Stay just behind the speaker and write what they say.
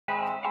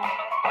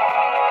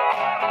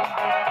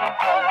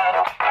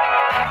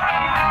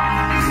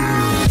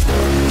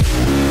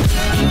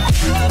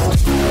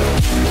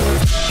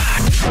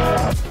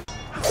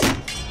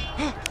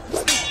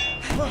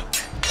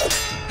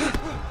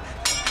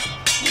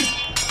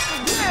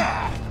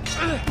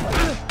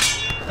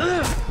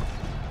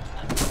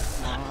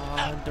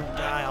Don't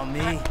die on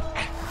me.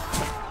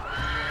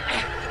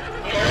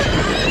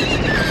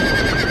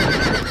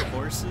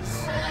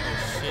 Horses?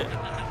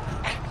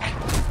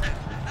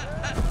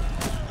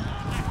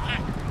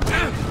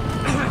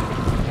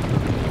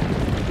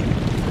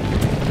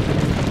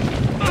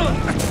 Oh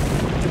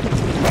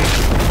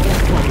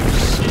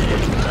shit.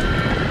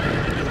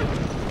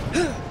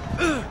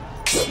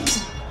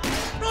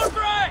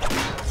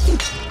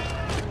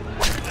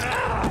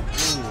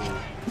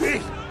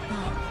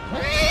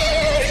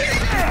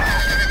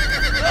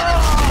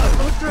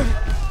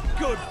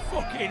 Good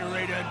fucking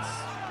riddance.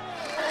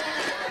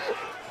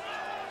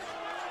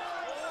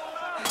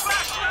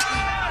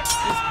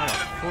 This kind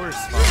of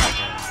horse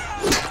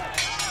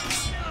fight.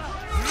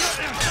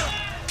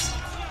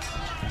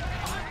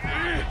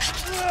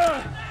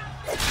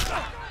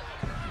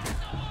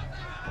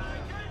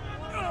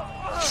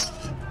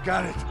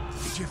 Garrett,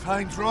 did you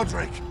find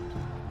Roderick?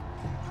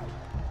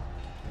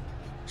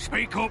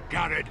 Speak up,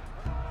 Garrett.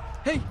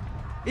 Hey,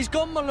 he's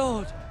gone, my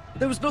lord.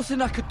 There was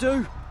nothing I could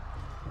do.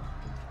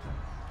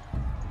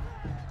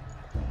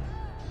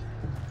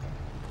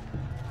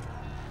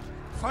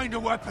 Find a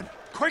weapon,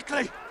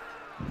 quickly!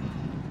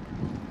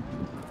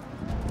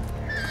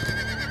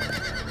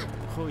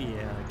 Oh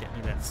yeah, get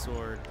me that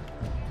sword.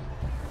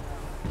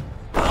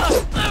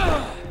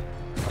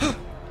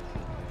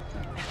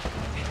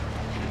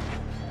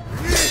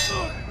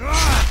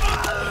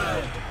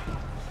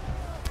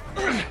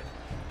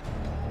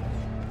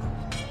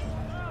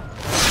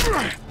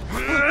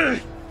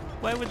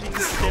 Why would they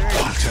stare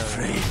at each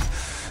other?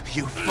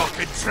 You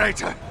fucking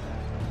traitor!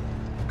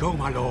 Go,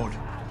 my lord,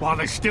 while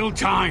there's still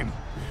time.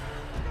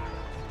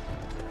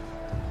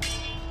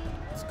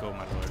 Let's go,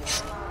 my lord.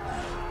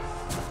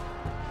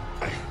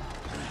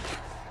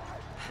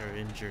 They're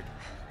injured.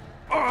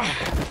 Uh-oh.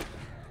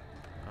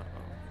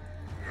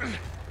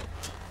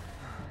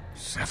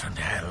 7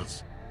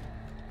 hells.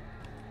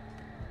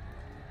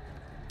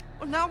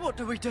 Well, now what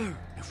do we do?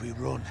 If we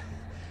run,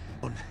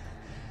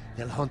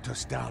 they'll hunt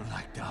us down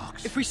like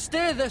dogs. If we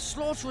stay, they'll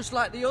slaughter us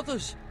like the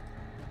others.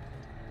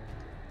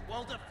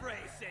 Well, the phrase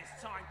says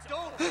time to...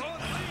 Don't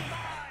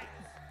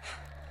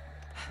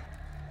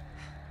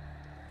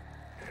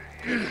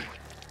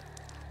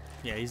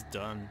Yeah, he's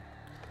done.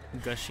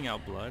 Gushing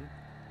out blood.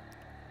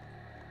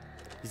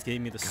 He's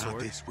giving me the Guard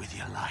sword. this with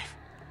your life.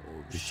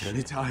 Oh, Return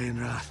it to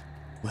Ironrath,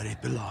 where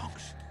it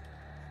belongs.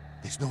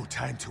 There's no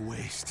time to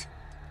waste.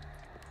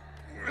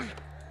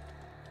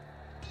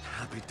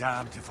 I'll be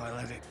damned if I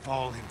let it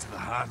fall into the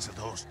hands of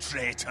those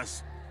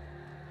traitors.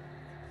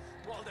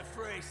 While the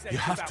phrase says You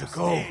have about to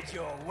go. stage,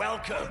 you're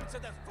welcome to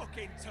the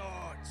fucking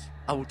torch.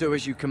 I will do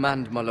as you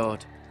command, my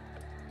lord.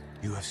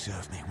 You have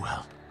served me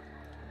well.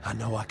 I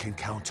know I can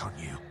count on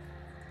you.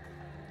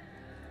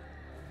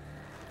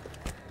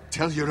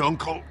 Tell your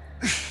uncle.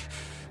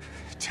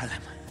 Tell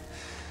him.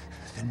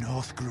 The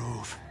North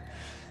Grove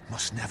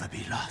must never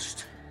be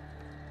lost.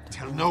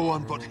 Tell no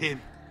one but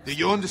him. Do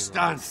you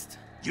understand?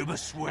 You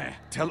must swear.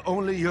 Tell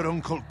only your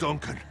Uncle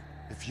Duncan.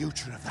 The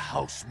future of the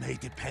house may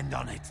depend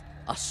on it.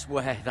 I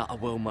swear that I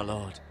will, my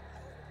lord.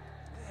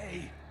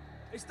 Hey,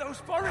 it's those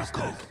Now foresters.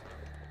 go.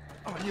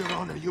 On your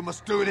honor, you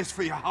must do this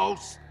for your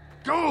house.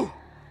 Go!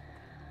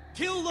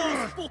 Kill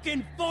those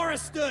fucking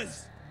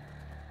foresters!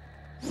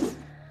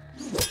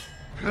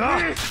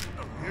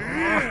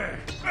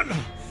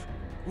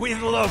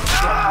 With love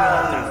from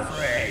Walder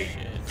Frey.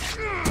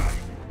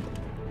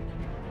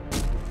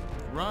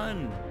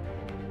 Run!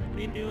 What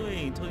are you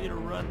doing? I told you to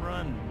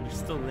run. You're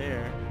still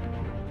there.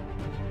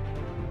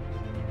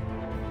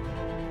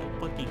 Don't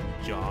fucking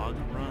jog,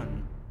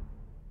 run.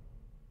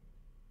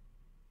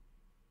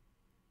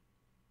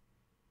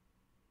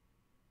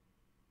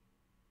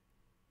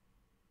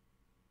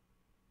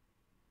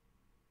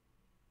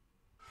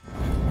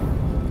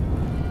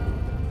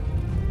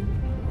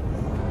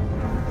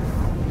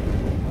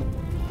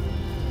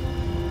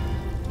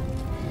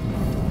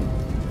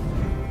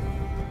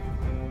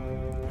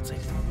 It's like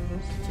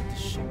the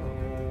shit.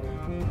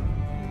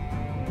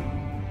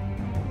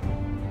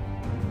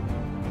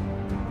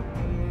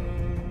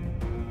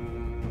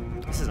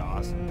 This is awesome.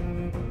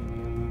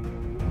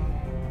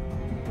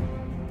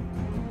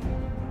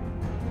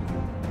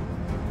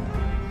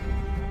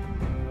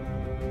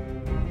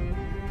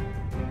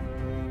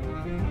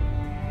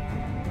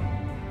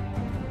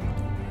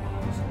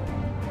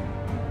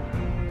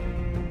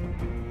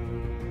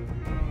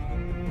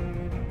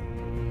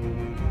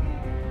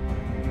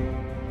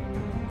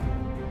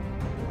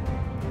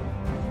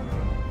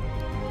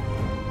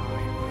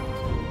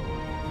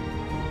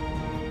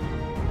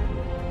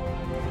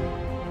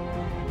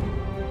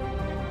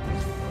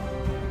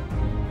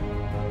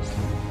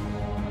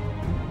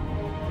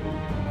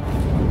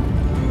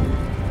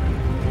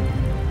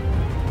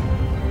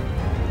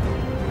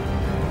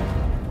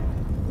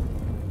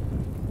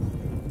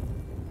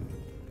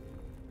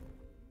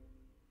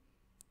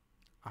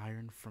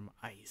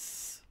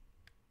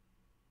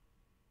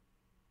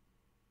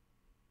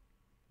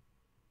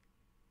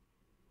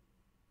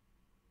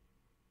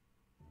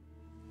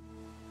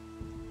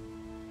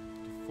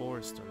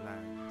 Forester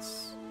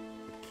lands.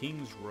 The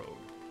King's Road.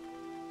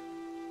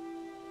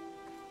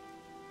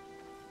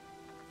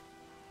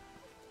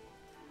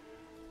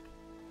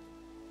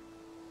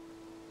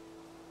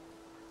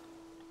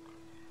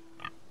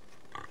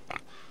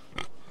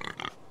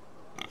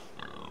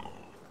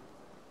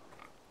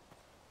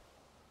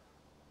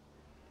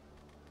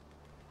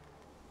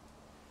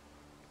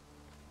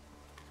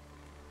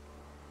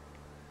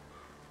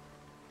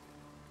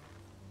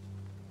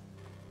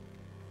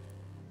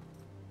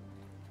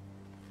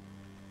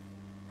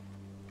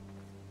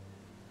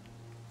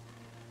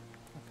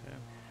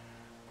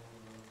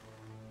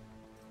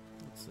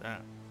 What's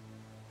that?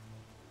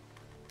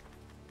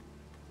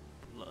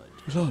 Blood.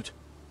 Blood.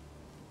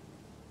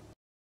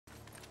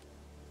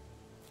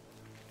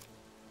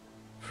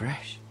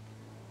 Fresh.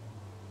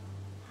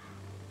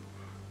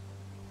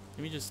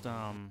 Let me just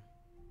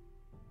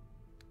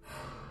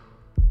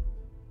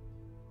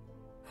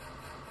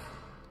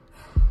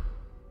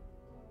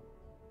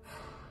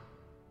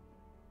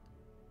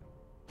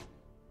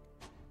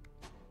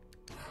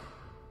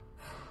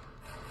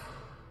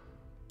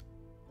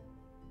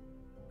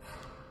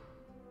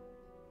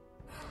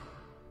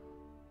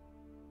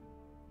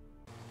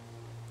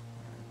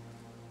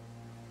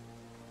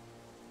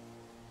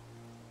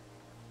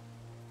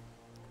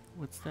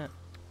what's that?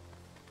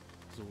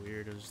 It's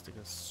weird. There's just like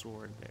a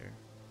sword there.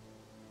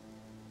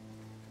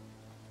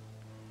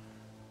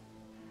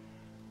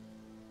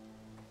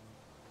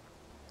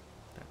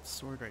 That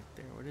sword right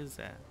there. What is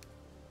that?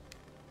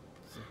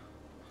 Is it...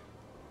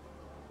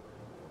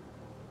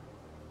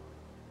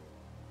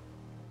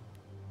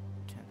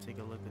 Can't take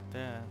a look at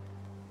that.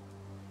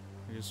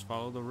 I just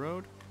follow the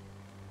road.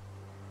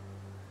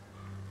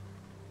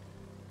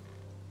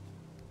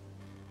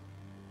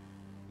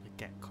 Like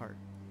that cart.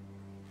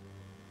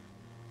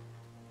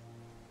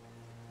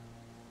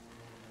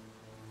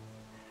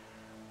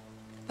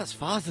 That's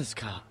Father's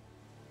car.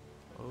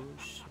 Oh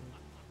shit.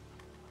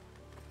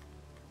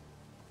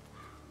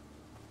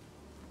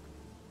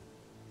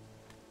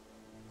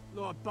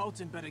 Lord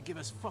Bolton better give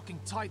us fucking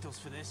titles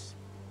for this.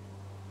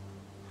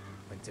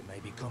 Winter may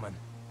be coming,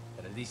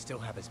 but at least still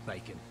have his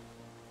bacon.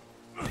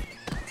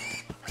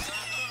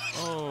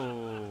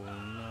 Oh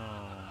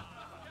no.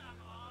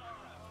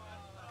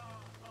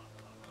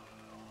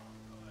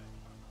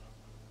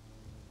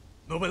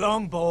 Move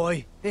along,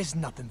 boy. There's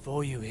nothing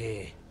for you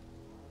here.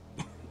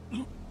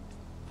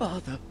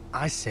 Father.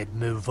 I said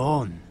move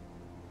on.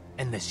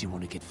 Unless you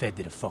want to get fed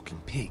to the fucking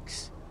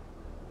pigs.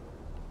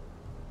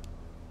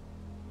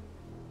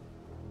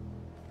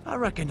 I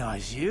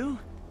recognize you.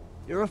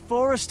 You're a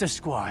Forester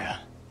squire.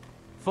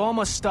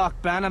 Former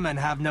Stark bannermen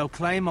have no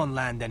claim on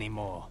land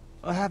anymore.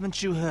 Or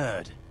haven't you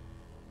heard?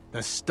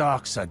 The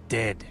Starks are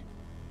dead.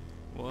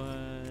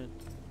 What?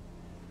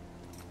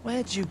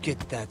 Where'd you get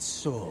that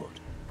sword?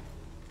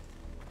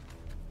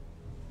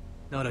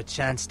 Not a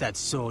chance that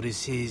sword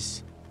is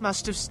his.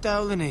 Must have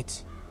stolen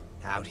it.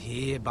 Out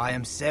here by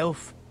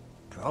himself.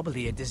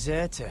 Probably a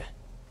deserter.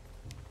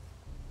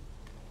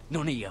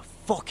 None of your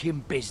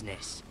fucking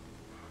business.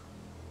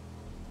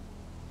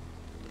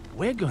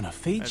 We're gonna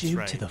feed That's you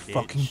right, to the bitch.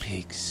 fucking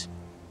pigs.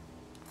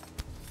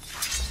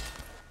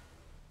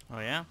 Oh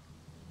yeah?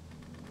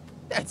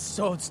 That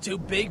sword's too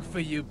big for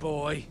you,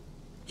 boy.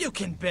 You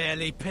can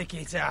barely pick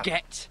it up.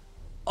 Get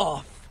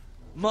off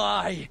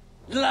my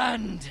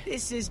land.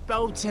 This is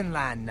Bolton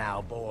land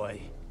now,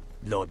 boy.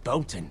 Lord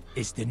Bolton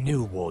is the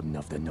new Warden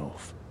of the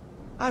North.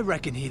 I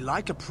reckon he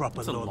like a proper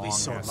That's a lordly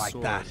sword long-ass like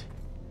sword. that.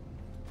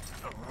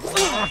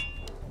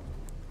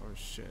 Oh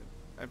shit.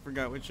 I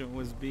forgot which one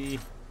was B.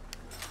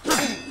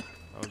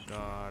 Oh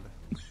god.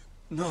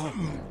 No.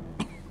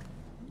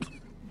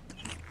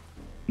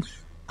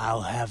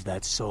 I'll have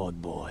that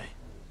sword, boy.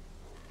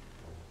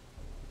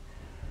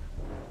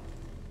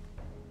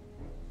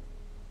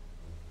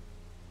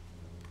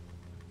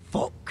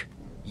 Fuck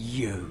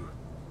you.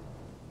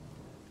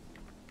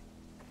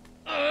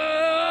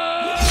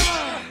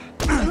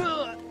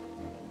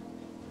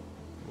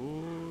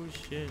 Oh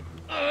shit.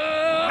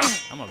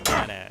 I'm a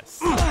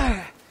badass.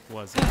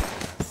 Was a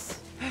badass.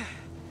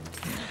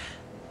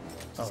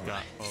 Just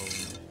got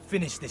owned.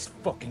 Finish this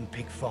fucking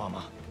pig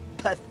farmer.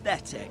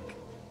 Pathetic.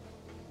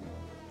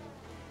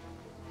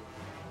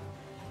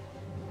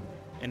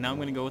 And now I'm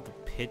gonna go with the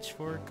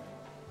pitchfork.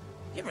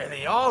 You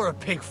really are a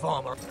pig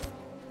farmer.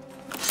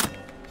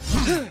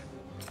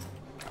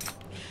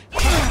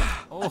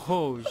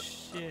 Oh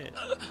shit.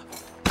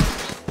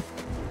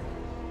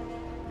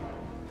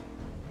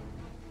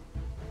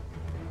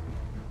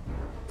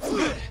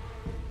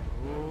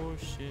 Oh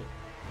shit.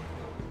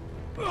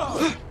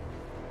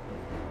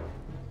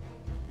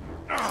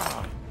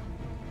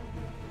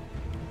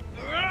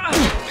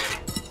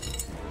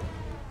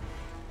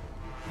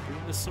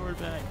 Give the sword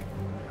back.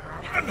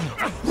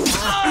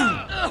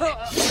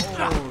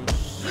 Oh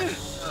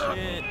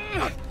shit.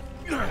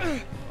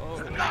 Oh.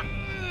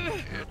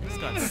 He's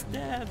got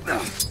stabbed.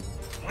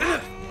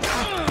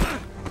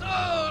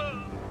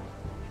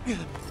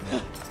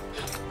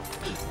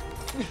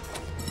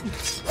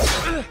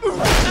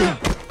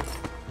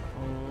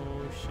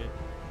 Oh shit.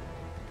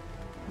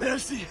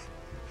 mercy.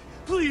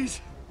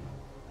 Please.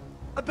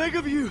 I beg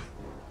of you.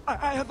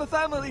 I have a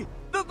family.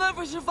 They'll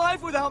never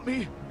survive without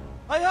me.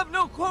 I have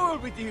no quarrel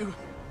with you.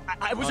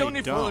 I was Oh, you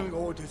only don't. following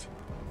orders.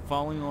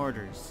 Following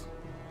orders.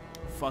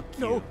 Fuck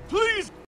you. No, please.